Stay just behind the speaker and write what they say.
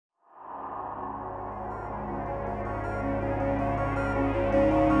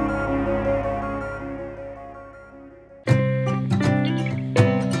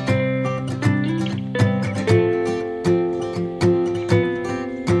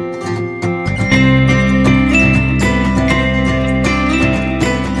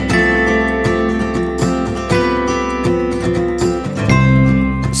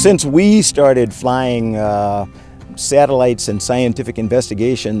Since we started flying satellites and scientific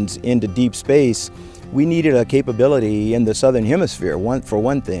investigations into deep space, we needed a capability in the southern hemisphere, for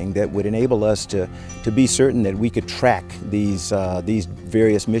one thing, that would enable us to be certain that we could track these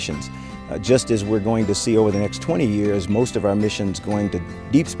various missions. Just as we're going to see over the next 20 years, most of our missions going to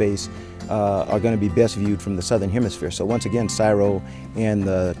deep space are going to be best viewed from the southern hemisphere. So once again, CSIRO and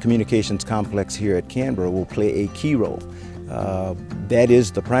the communications complex here at Canberra will play a key role. That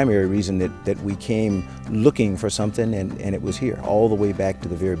is the primary reason that we came looking for something, and it was here, all the way back to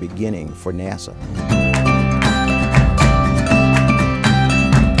the very beginning for NASA.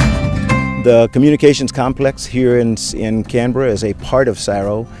 The communications complex here in Canberra as a part of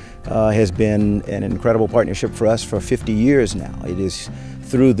CSIRO has been an incredible partnership for us for 50 years now. It is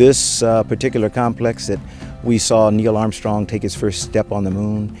through this particular complex that we saw Neil Armstrong take his first step on the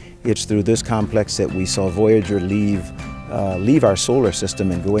moon. It's through this complex that we saw Voyager leave our solar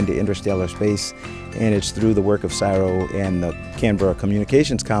system and go into interstellar space. And it's through the work of CSIRO and the Canberra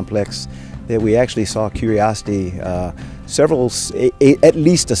Communications Complex that we actually saw Curiosity at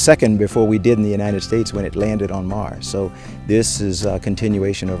least a second before we did in the United States when it landed on Mars. So this is a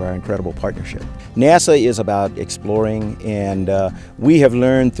continuation of our incredible partnership. NASA is about exploring, and we have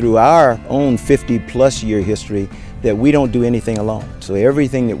learned through our own 50-plus year history that we don't do anything alone. So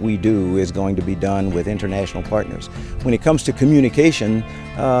everything that we do is going to be done with international partners. When it comes to communication,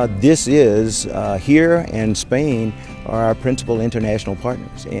 this is here and Spain are our principal international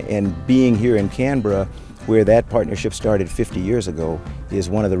partners. And being here in Canberra, where that partnership started 50 years ago, is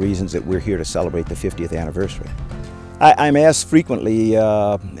one of the reasons that we're here to celebrate the 50th anniversary. I'm asked frequently,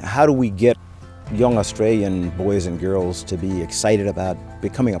 how do we get young Australian boys and girls to be excited about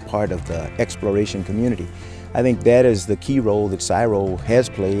becoming a part of the exploration community? I think that is the key role that CSIRO has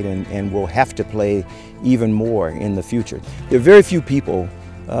played and will have to play even more in the future. There are very few people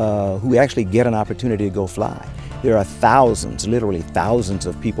who actually get an opportunity to go fly. There are thousands, literally thousands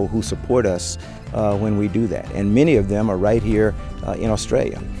of people who support us when we do that, and many of them are right here in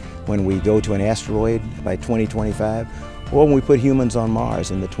Australia. When we go to an asteroid by 2025, or when we put humans on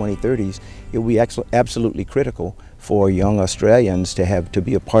Mars in the 2030s, it will be absolutely critical for young Australians to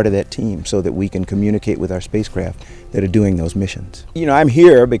be a part of that team so that we can communicate with our spacecraft that are doing those missions. You know, I'm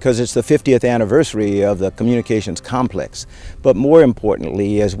here because it's the 50th anniversary of the communications complex, but more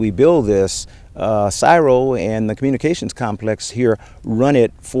importantly, as we build this, CSIRO and the communications complex here run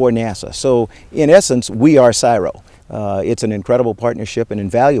it for NASA. So in essence, we are CSIRO. It's an incredible partnership, an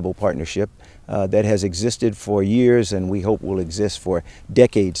invaluable partnership that has existed for years, and we hope will exist for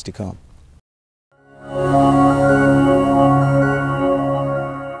decades to come.